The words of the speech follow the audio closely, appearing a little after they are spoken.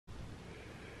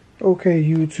Okay,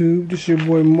 YouTube, this is your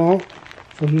boy Mark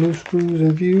from Loose Screws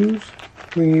and Views,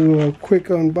 bringing you a quick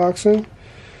unboxing.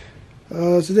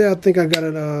 Today I think I got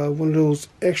one of those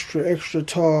extra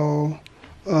tall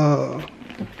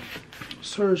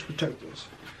surge protectors.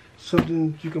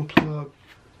 Something you can plug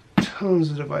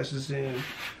tons of devices in.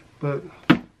 But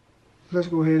let's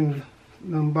go ahead and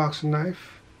unbox the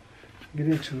knife and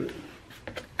get into it.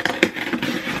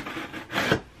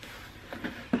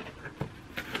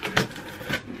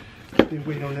 Been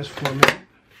waiting on this for a minute.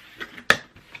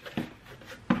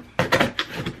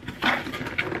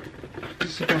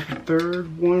 This is about the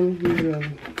third one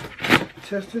we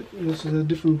tested. This is a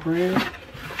different brand.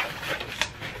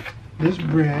 This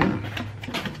brand,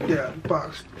 yeah,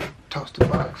 box, toss the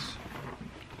box.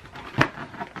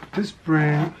 This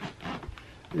brand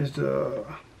is the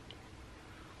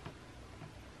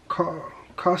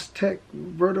Costech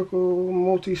vertical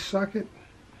multi-socket.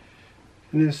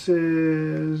 And it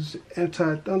says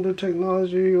anti-thunder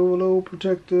technology, overload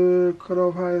protector, cut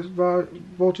off highest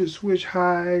voltage switch,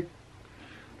 high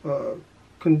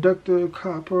conductor,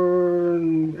 copper,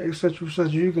 and etc.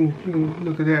 You can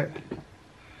look at that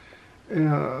and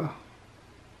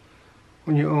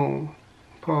on your own.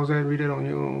 Pause that and read it on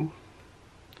your own.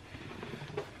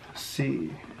 Let's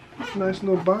see, it's a nice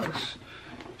little box.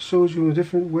 Shows you in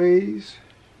different ways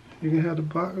you can have the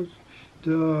box,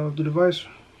 the device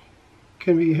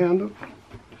can be handled.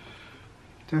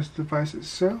 That's the device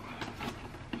itself.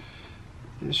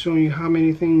 It's showing you how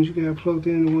many things you can have plugged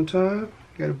in at one time.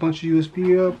 You got a bunch of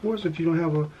USB ports. If you don't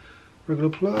have a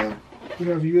regular plug, you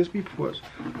have USB ports.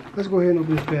 Let's go ahead and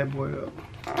open this bad boy up.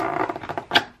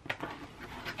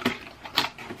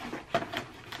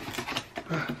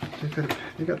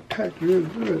 They got it packed real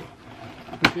good.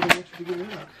 But they don't want you to get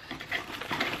it out.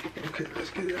 Okay, let's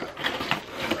get it out.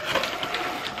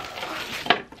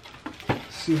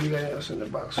 See what we got else in the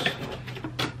box.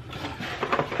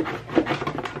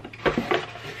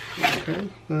 Okay,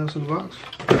 nothing else in the box.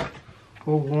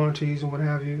 Old warranties and what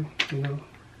have you. You know,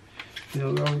 we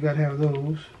always gotta have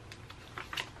those.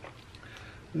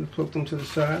 We'll plug them to the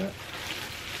side.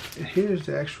 And here's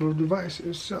the actual device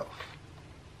itself.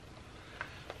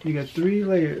 You got 3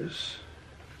 layers.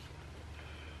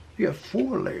 You got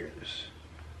 4 layers.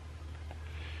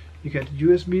 You got the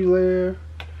USB layer,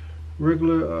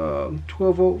 regular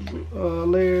 12 volt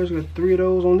layers. Got 3 of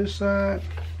those on this side,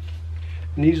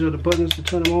 and these are the buttons to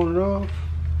turn them on and off.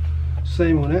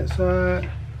 Same on that side,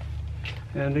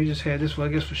 and they just had this one,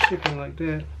 I guess, for shipping like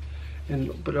that.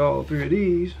 But all 3 of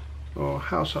these are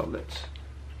house outlets.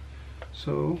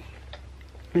 So,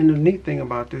 and the neat thing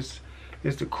about this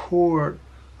is the cord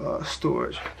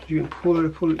storage. You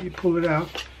can you pull it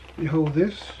out. You hold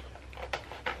this.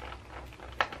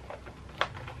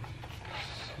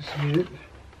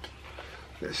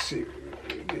 Let's see,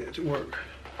 get it to work.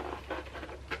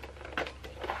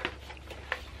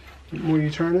 The more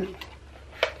you turn it,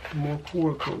 the more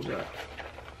cord goes out.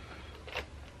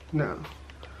 Now,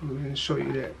 I'm going to show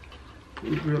you that.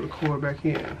 Reel the cord back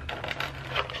in.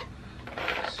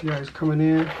 See how it's coming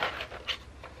in?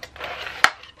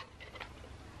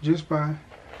 Just by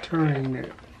turning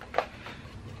that.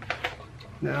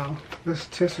 Now, let's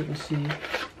test it and see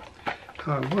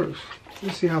how it works.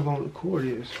 Let's see how long the cord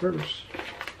is first.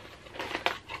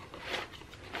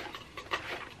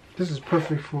 This is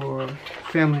perfect for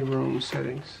family room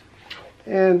settings.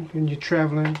 And when you're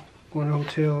traveling, going to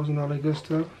hotels and all that good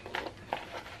stuff.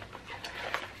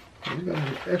 It's got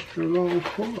an extra long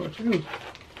cord too.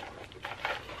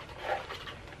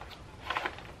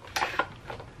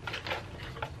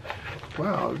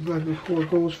 Wow, it's like the cord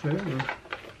goes forever.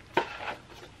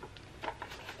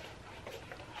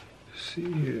 Let's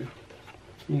see here.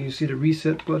 You can see the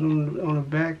reset button on the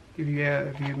back if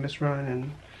you mess around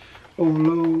and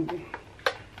overload.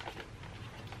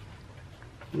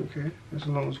 Okay, that's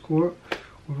the longest cord.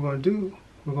 What we're going to do,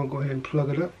 we're going to go ahead and plug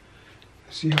it up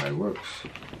and see how it works.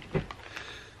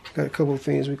 Got a couple of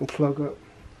things we can plug up.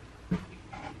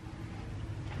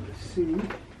 Let's see.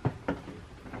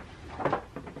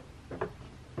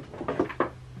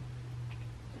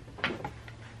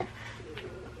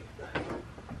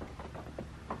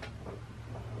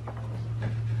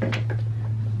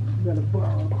 Got to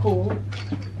borrow a cord.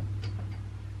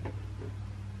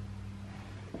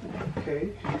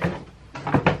 Okay.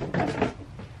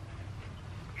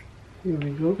 Here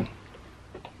we go.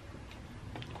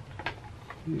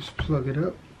 You just plug it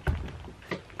up.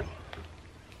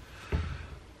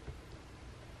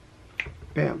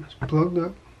 Bam, it's plugged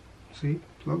up. See,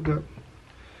 plugged up.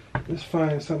 Let's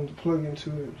find something to plug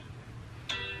into it.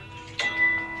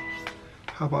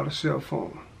 How about a cell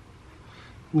phone?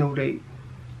 No date.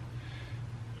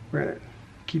 Granted,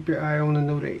 keep your eye on the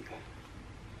Note 8.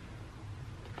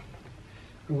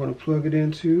 I'm going to plug it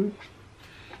into,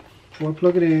 before I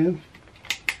plug it in,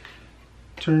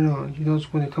 turn it on. You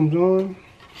notice when it comes on,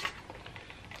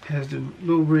 it has the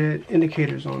little red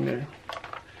indicators on there.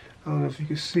 I don't know if you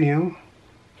can see them.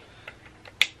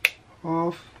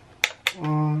 Off,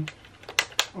 on,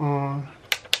 on,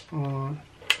 on,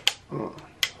 on.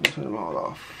 I'll turn them all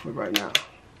off for right now,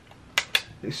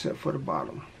 except for the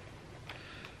bottom.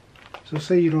 So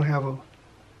say you don't have a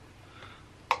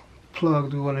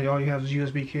plug through one of all you have is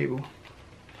USB cable.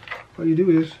 All you do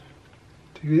is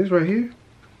take this right here,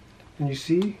 and you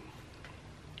see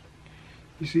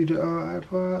the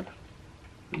iPod.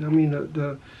 I mean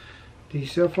the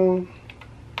cell phone.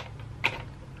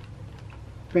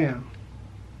 Bam.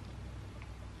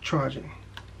 Charging.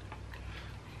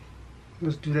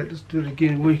 Let's do that. Let's do it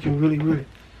again where you can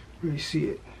really see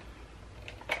it.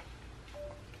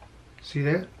 See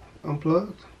that?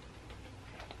 Unplugged.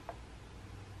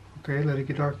 Okay, let it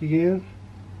get dark again.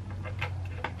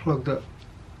 Plugged up.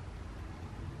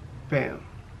 Bam.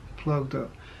 Plugged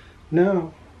up.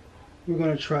 Now we're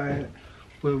gonna try it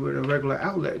with a regular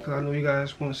outlet, because I know you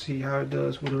guys want to see how it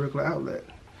does with a regular outlet.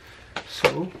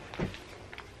 So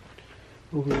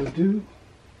what we're gonna do,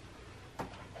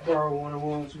 borrow one of the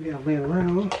ones we have laying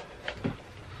around.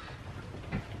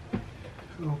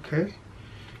 Okay,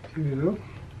 here we go.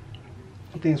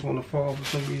 Things want to fall for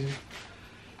some reason.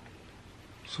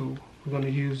 So we're going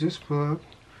to use this plug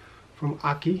from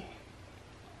Aki.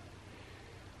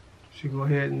 So go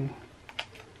ahead and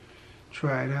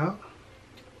try it out.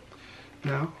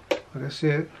 Now, like I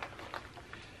said,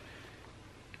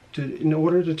 in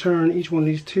order to turn each one of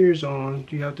these tiers on,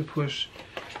 you have to push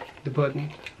the button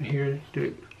here,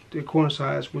 the corner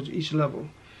sides with each level.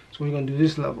 So we're going to do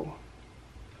this level.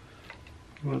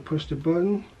 We're going to push the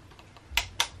button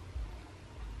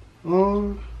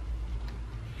on.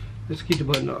 Let's keep the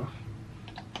button off.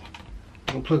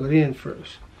 I'm going to plug it in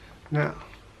first. Now,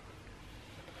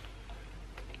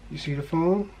 you see the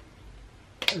phone?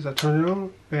 As I turn it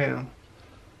on, bam,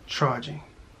 charging. I'm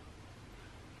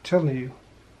telling you,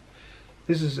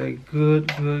 this is a good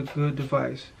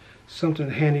device.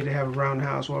 Something handy to have around the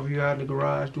house, or if you're out in the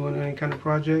garage doing any kind of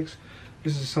projects.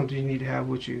 This is something you need to have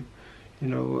with you. You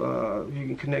know, you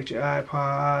can connect your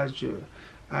iPods, your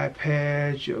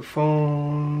iPads, your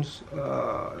phones,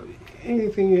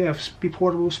 anything you have,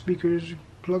 portable speakers,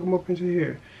 plug them up into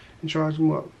here and charge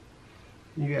them up.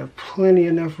 You have plenty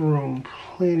enough room.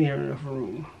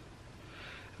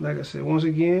 Like I said, once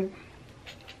again,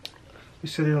 we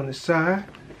set it on the side.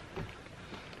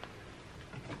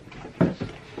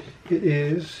 It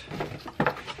is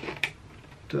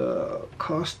the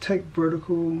Costech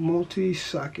vertical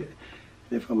multi-socket.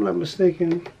 If I'm not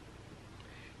mistaken,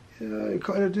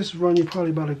 this run you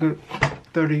probably about a good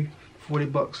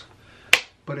 30-40 bucks,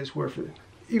 but it's worth it.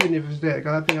 Even if it's that,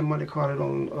 'cause I think I might have caught it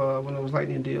on one of those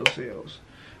lightning deal sales,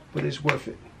 but it's worth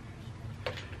it.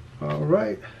 All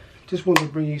right, just wanted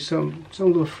to bring you some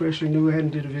little fresh and new. I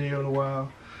hadn't did a video in a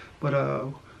while, but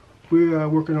we're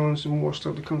working on some more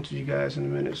stuff to come to you guys in a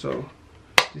minute, so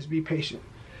just be patient.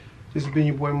 This has been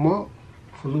your boy Mark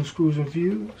for Loose Screws and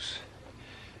Views,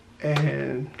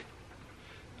 and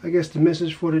I guess the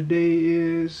message for today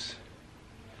is,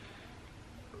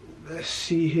 let's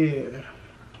see here,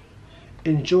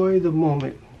 enjoy the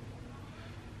moment,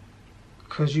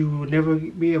 because you will never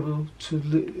be able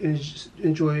to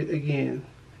enjoy it again.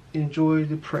 Enjoy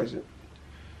the present,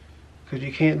 because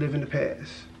you can't live in the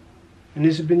past. And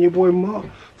this has been your boy Mark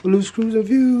for Loose Screws and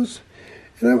Views,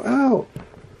 and I'm out.